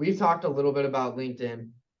we've talked a little bit about LinkedIn.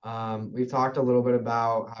 We've talked a little bit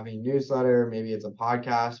about having newsletter, maybe it's a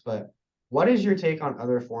podcast, but what is your take on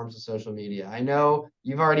other forms of social media? I know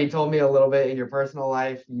you've already told me a little bit in your personal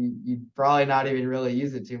life. You probably not even really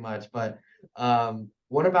use it too much, but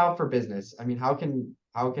what about for business? I mean, how can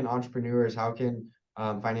entrepreneurs, how can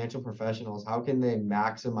financial professionals, how can they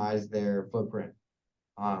maximize their footprint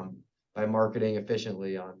by marketing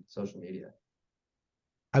efficiently on social media?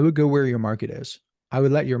 I would go where your market is. I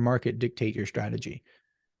would let your market dictate your strategy.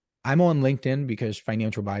 I'm on LinkedIn because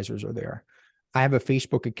financial advisors are there. I have a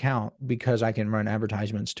Facebook account because I can run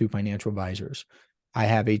advertisements to financial advisors. I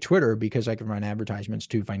have a Twitter because I can run advertisements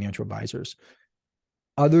to financial advisors.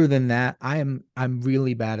 Other than that, I'm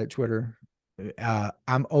really bad at Twitter.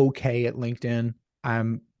 I'm okay at LinkedIn.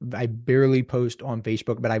 I barely post on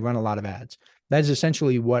Facebook, but I run a lot of ads. That is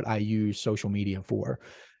essentially what I use social media for.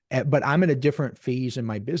 But I'm in a different phase in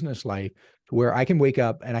my business life where I can wake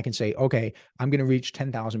up and I can say, okay, I'm going to reach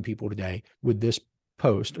 10,000 people today with this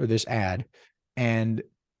post or this ad, and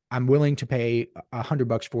I'm willing to pay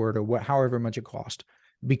 $100 for it or however much it costs,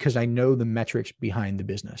 because I know the metrics behind the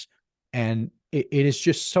business. And it is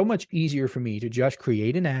just so much easier for me to just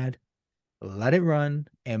create an ad, let it run,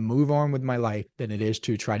 and move on with my life than it is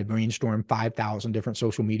to try to brainstorm 5,000 different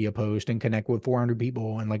social media posts and connect with 400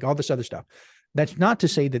 people and like all this other stuff. That's not to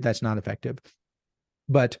say that that's not effective,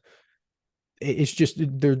 but it's just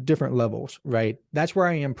they're different levels, right? That's where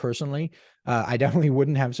I am personally. I definitely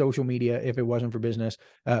wouldn't have social media if it wasn't for business.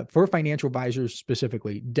 For financial advisors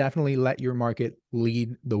specifically, definitely let your market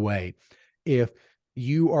lead the way. If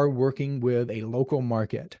you are working with a local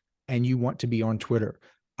market and you want to be on Twitter,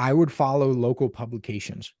 I would follow local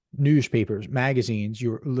publications, newspapers, magazines,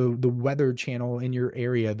 the weather channel in your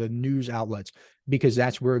area, the news outlets, because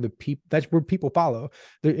that's where people follow.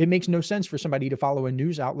 It makes no sense for somebody to follow a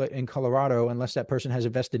news outlet in Colorado unless that person has a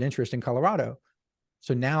vested interest in Colorado.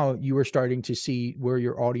 So now you are starting to see where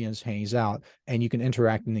your audience hangs out and you can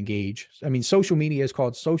interact and engage. I mean, social media is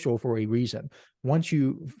called social for a reason. Once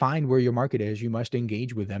you find where your market is, you must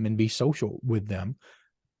engage with them and be social with them.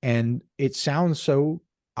 And it sounds so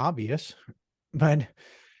obvious, but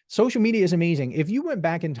social media is amazing. If you went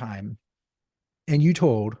back in time and you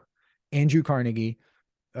told Andrew Carnegie,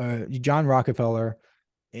 John Rockefeller,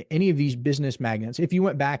 any of these business magnates, if you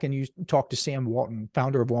went back and you talked to Sam Walton,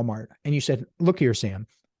 founder of Walmart, and you said, look here, Sam,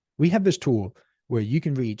 we have this tool where you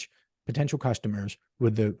can reach potential customers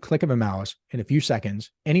with the click of a mouse in a few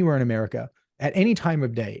seconds, anywhere in America, at any time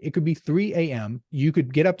of day. It could be 3 a.m. You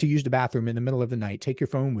could get up to use the bathroom in the middle of the night, take your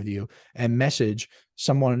phone with you and message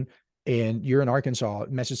someone, and you're in Arkansas,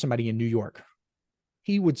 message somebody in New York.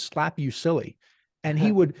 He would slap you silly. And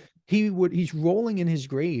he's rolling in his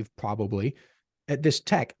grave probably at this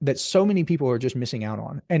tech that so many people are just missing out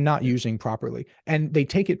on and not using properly. And they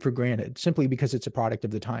take it for granted simply because it's a product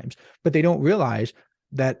of the times, but they don't realize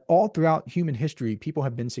that all throughout human history, people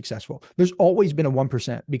have been successful. There's always been a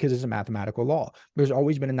 1% because it's a mathematical law. There's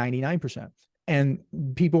always been a 99%. And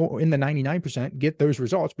people in the 99% get those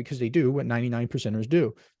results because they do what 99%ers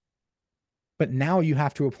do. But now you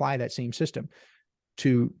have to apply that same system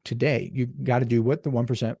to today. You got to do what the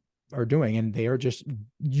 1% are doing, and they are just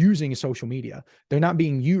using social media. They're not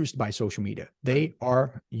being used by social media. They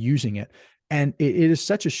are using it. And it is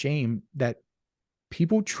such a shame that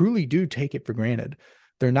people truly do take it for granted.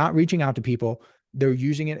 They're not reaching out to people. They're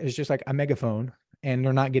using it as just like a megaphone, and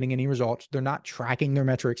they're not getting any results. They're not tracking their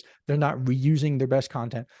metrics. They're not reusing their best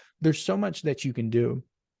content. There's so much that you can do,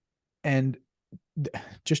 and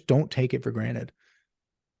just don't take it for granted.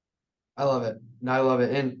 I love it. No, I love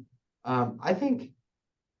it. And I think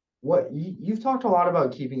what you've talked a lot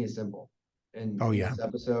about keeping it simple in this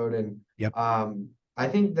episode. And Yep. I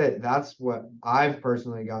think that's what I've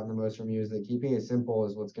personally gotten the most from you, is that keeping it simple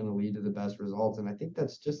is what's going to lead to the best results. And I think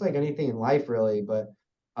that's just like anything in life, really. But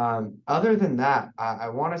other than that, I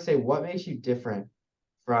want to say, what makes you different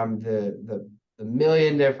from the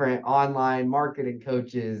million different online marketing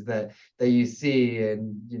coaches that you see,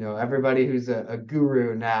 and everybody who's a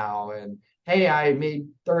guru now, and hey, I made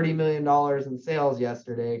 $30 million in sales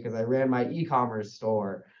yesterday because I ran my e-commerce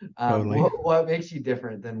store. Totally. What makes you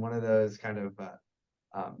different than one of those kind of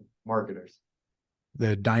marketers?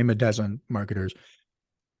 The dime a dozen marketers.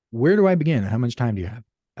 Where do I begin? How much time do you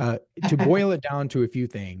have? To boil it down to a few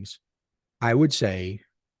things, I would say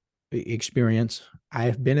experience.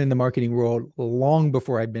 I've been in the marketing world long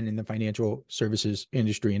before I've been in the financial services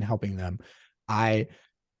industry and helping them. I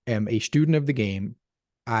am a student of the game.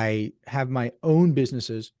 I have my own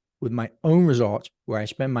businesses with my own results where I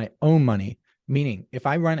spend my own money, meaning if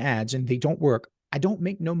I run ads and they don't work, I don't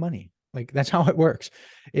make no money. Like, that's how it works.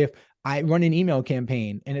 If I run an email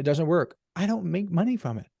campaign and it doesn't work, I don't make money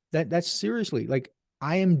from it. That's seriously, like,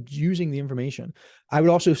 I am using the information. I would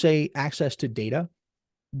also say access to data,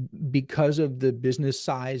 because of the business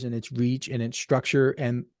size and its reach and its structure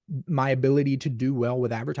and my ability to do well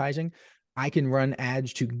with advertising. I can run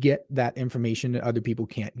ads to get that information that other people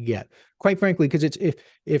can't get. Quite frankly, because it's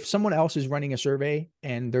if someone else is running a survey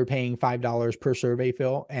and they're paying $5 per survey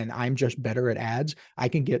fill, and I'm just better at ads, I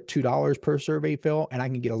can get $2 per survey fill, and I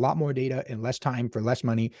can get a lot more data in less time for less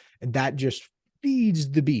money. And that just feeds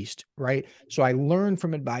the beast, right? So I learn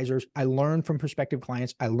from advisors, I learn from prospective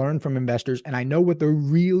clients, I learn from investors, and I know what they're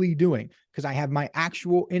really doing because I have my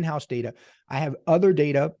actual in-house data. I have other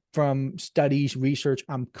data from studies, research.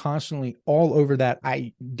 I'm constantly all over that.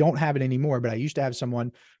 I don't have it anymore, but I used to have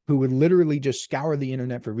someone who would literally just scour the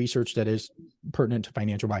internet for research that is pertinent to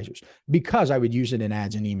financial advisors, because I would use it in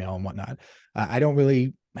ads and email and whatnot. I don't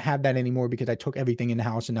really have that anymore because I took everything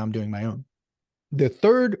in-house and now I'm doing my own. The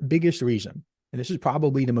third biggest reason, and this is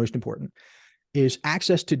probably the most important, is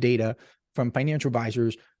access to data from financial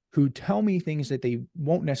advisors who tell me things that they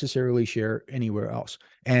won't necessarily share anywhere else.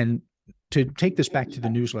 And to take this back to the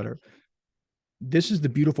newsletter, this is the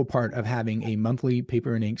beautiful part of having a monthly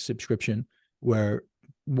paper and ink subscription, where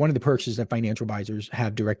one of the perks is that financial advisors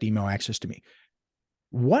have direct email access to me.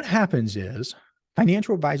 What happens is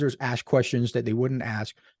financial advisors ask questions that they wouldn't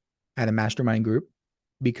ask at a mastermind group,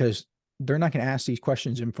 because they're not going to ask these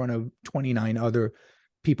questions in front of 29 other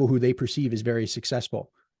people who they perceive as very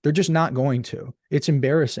successful. They're just not going to. It's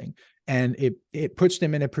embarrassing. And it puts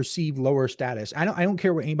them in a perceived lower status. I don't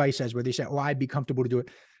care what anybody says, where they say, oh, I'd be comfortable to do it.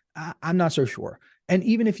 I'm not so sure. And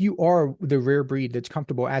even if you are the rare breed that's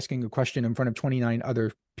comfortable asking a question in front of 29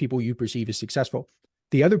 other people you perceive as successful,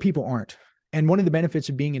 the other people aren't. And one of the benefits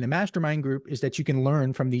of being in a mastermind group is that you can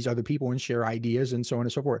learn from these other people and share ideas and so on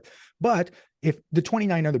and so forth. But if the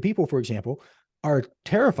 29 other people, for example, are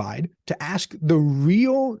terrified to ask the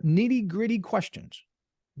real nitty-gritty questions,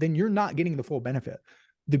 then you're not getting the full benefit.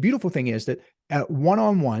 The beautiful thing is that at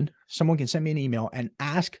one-on-one, someone can send me an email and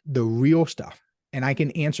ask the real stuff, and I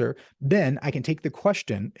can answer. Then I can take the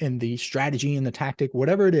question and the strategy and the tactic,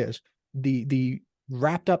 whatever it is, the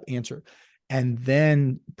wrapped up answer, and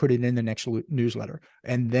then put it in the next newsletter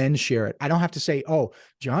and then share it. I don't have to say, oh,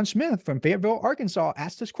 John Smith from Fayetteville, Arkansas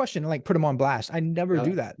asked this question and like put him on blast. I never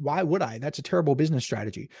do that. Why would I? That's a terrible business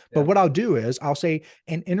strategy. But what I'll do is I'll say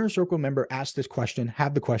an inner circle member asked this question,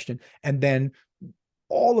 have the question, and then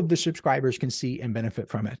all of the subscribers can see and benefit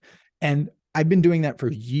from it. And I've been doing that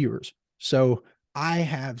for years. So I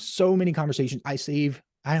have so many conversations. I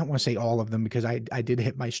don't want to say all of them because I did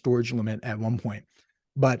hit my storage limit at one point,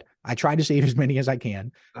 but I try to save as many as I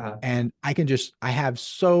can. And I have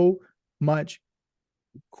so much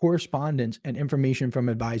correspondence and information from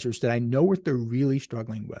advisors that I know what they're really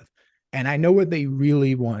struggling with, and I know what they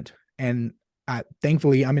really want. And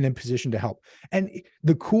thankfully, I'm in a position to help. And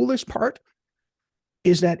the coolest part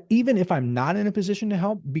is that even if I'm not in a position to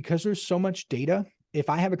help, because there's so much data, if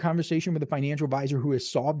I have a conversation with a financial advisor who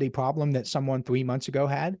has solved a problem that someone 3 months ago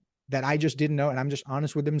had that I just didn't know, and I'm just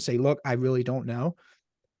honest with them and say, look, I really don't know,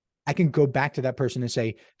 I can go back to that person and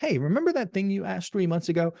say, hey, remember that thing you asked 3 months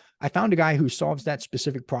ago? I found a guy who solves that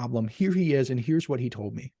specific problem. Here he is, and here's what he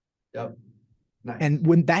told me. Yep. Nice. And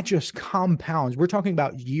when that just compounds, we're talking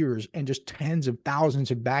about years and just tens of thousands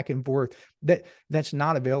of back and forth that's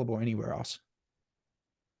not available anywhere else.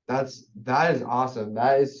 That is awesome.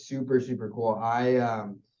 That is super, super cool. I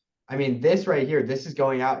mean, this right here, this is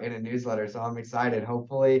going out in a newsletter, so I'm excited.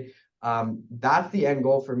 Hopefully, that's the end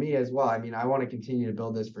goal for me as well. I mean, I want to continue to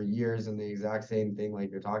build this for years and the exact same thing like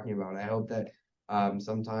you're talking about. I hope that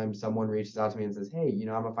sometimes someone reaches out to me and says, hey,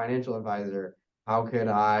 I'm a financial advisor. How could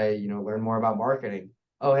I, learn more about marketing?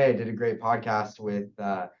 Oh, hey, I did a great podcast with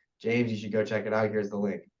James. You should go check it out. Here's the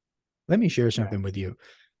link. Let me share something with you.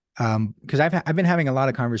 Because I've been having a lot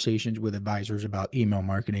of conversations with advisors about email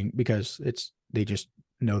marketing because they just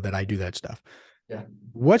know that I do that stuff. Yeah.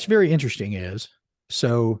 What's very interesting is,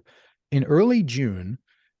 so in early June,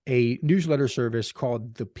 a newsletter service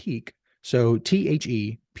called The Peak, so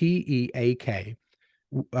ThePeak,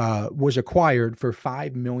 was acquired for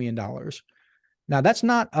 $5 million. Now, that's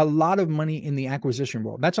not a lot of money in the acquisition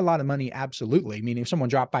world. That's a lot of money, absolutely. Meaning if someone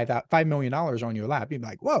dropped $5 million on your lap, you'd be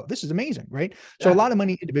like, whoa, this is amazing, right? So Yeah. a lot of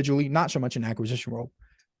money individually, not so much in acquisition world.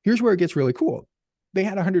 Here's where it gets really cool. They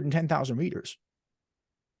had 110,000 readers.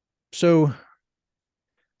 So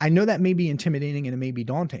I know that may be intimidating and it may be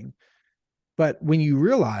daunting, but when you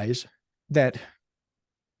realize that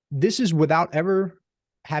this is without ever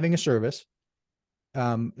having a service,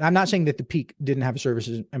 I'm not saying that The Peak didn't have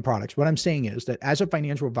services and products. What I'm saying is that as a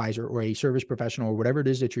financial advisor or a service professional or whatever it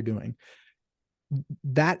is that you're doing,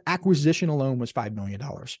 that acquisition alone was $5 million.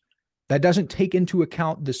 That doesn't take into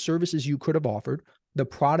account the services you could have offered, the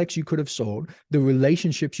products you could have sold, the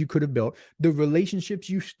relationships you could have built, the relationships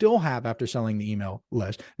you still have after selling the email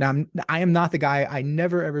list. Now, I am not the guy. I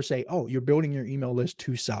never ever say, oh, you're building your email list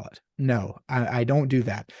to sell it. No, I don't do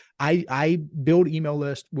that. I build email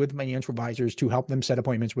lists with financial advisors to help them set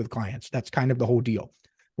appointments with clients. That's kind of the whole deal.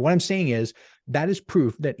 What I'm saying is that is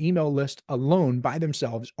proof that email lists alone by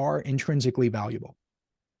themselves are intrinsically valuable.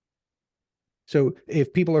 So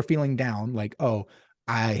if people are feeling down, like, oh,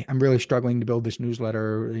 I'm really struggling to build this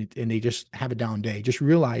newsletter and they just have a down day, just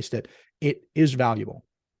realize that it is valuable.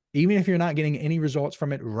 Even if you're not getting any results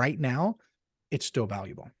from it right now, it's still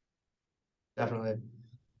valuable. Definitely.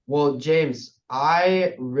 Well, James,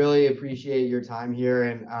 I really appreciate your time here.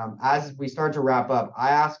 And as we start to wrap up, I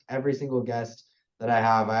ask every single guest that I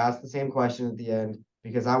ask the same question at the end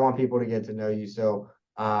because I want people to get to know you. So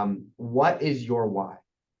what is your why?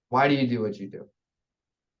 Why do you do what you do?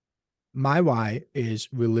 My why is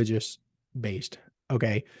religious based.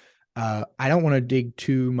 Okay. I don't want to dig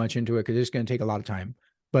too much into it because it's going to take a lot of time.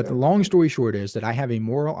 But the long story short is that I have a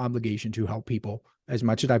moral obligation to help people as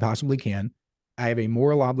much as I possibly can. I have a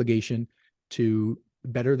moral obligation to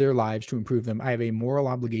better their lives, to improve them. I have a moral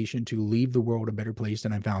obligation to leave the world a better place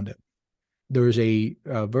than I found it. There's a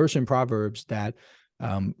verse in Proverbs that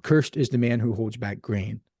cursed is the man who holds back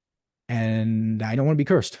grain. And I don't want to be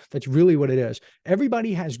cursed. That's really what it is.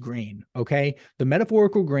 Everybody has grain, okay? The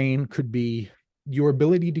metaphorical grain could be your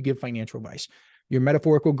ability to give financial advice. Your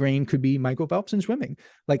metaphorical grain could be Michael Phelps in swimming.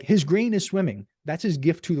 Like his grain is swimming. That's his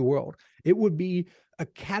gift to the world. It would be a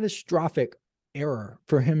catastrophic error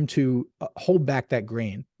for him to hold back that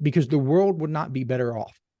grain because the world would not be better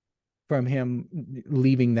off from him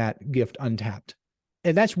leaving that gift untapped.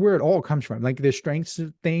 And that's where it all comes from, like the strengths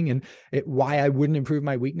thing and why I wouldn't improve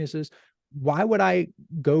my weaknesses. Why would I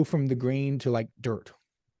go from the grain to like dirt?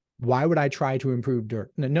 Why would I try to improve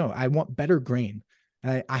dirt? No, I want better grain.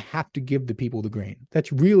 I have to give the people the grain.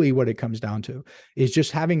 That's really what it comes down to, is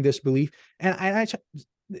just having this belief. And I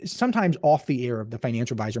sometimes off the air of the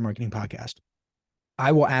Financial Advisor Marketing Podcast,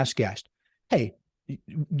 I will ask guests, hey,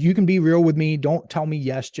 you can be real with me. Don't tell me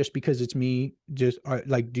yes just because it's me. Just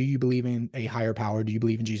like, do you believe in a higher power? Do you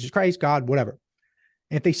believe in Jesus Christ, God, whatever?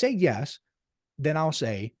 And if they say yes, then I'll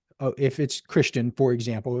say, if it's Christian, for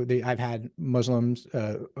example, I've had Muslims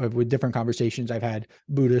with different conversations. I've had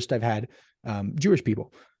Buddhist, I've had Jewish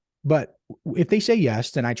people. But if they say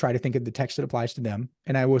yes, then I try to think of the text that applies to them.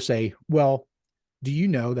 And I will say, well, do you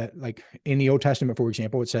know that like in the Old Testament, for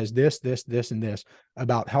example, it says this, this, this, and this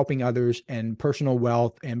about helping others and personal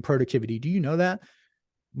wealth and productivity. Do you know that?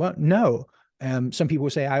 Well, no. Some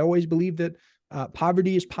people say, I always believe that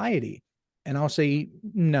poverty is piety. And I'll say,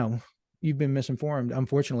 no, you've been misinformed.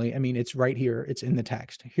 Unfortunately, I mean, it's right here. It's in the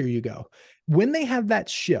text. Here you go. When they have that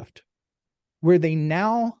shift where they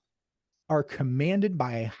now are commanded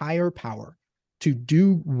by a higher power to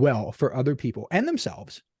do well for other people and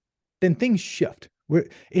themselves, then things shift.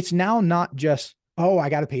 It's now not just, oh, I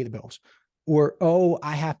got to pay the bills, or, oh,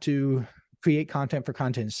 I have to create content for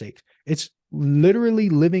content's sake. It's literally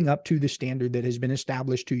living up to the standard that has been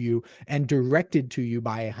established to you and directed to you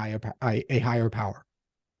by a higher power.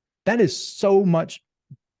 That is so much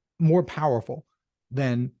more powerful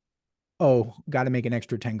than, oh, got to make an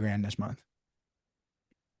extra 10 grand this month.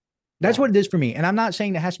 That's what it is for me. And I'm not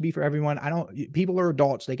saying that has to be for everyone. People are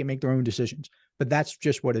adults. They can make their own decisions, but that's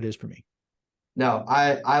just what it is for me. No,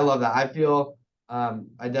 I love that. I feel,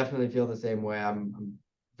 I definitely feel the same way. I'm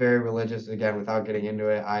very religious, again, without getting into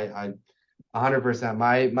it. I 100%.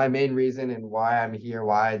 My main reason and why I'm here,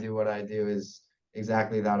 why I do what I do is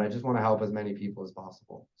exactly that. I just want to help as many people as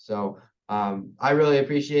possible. So I really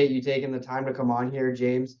appreciate you taking the time to come on here,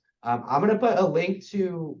 James. I'm going to put a link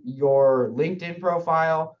to your LinkedIn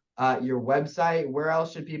profile, your website. Where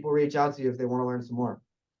else should people reach out to you if they want to learn some more?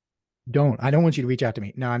 I don't want you to reach out to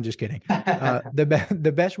me. No, I'm just kidding.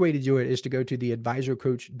 The best way to do it is to go to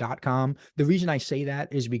theadvisorcoach.com. The reason I say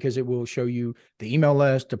that is because it will show you the email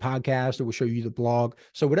list, the podcast, it will show you the blog.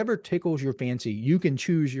 So whatever tickles your fancy, you can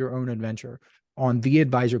choose your own adventure on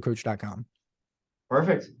theadvisorcoach.com.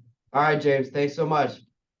 Perfect. All right, James. Thanks so much.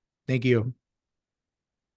 Thank you.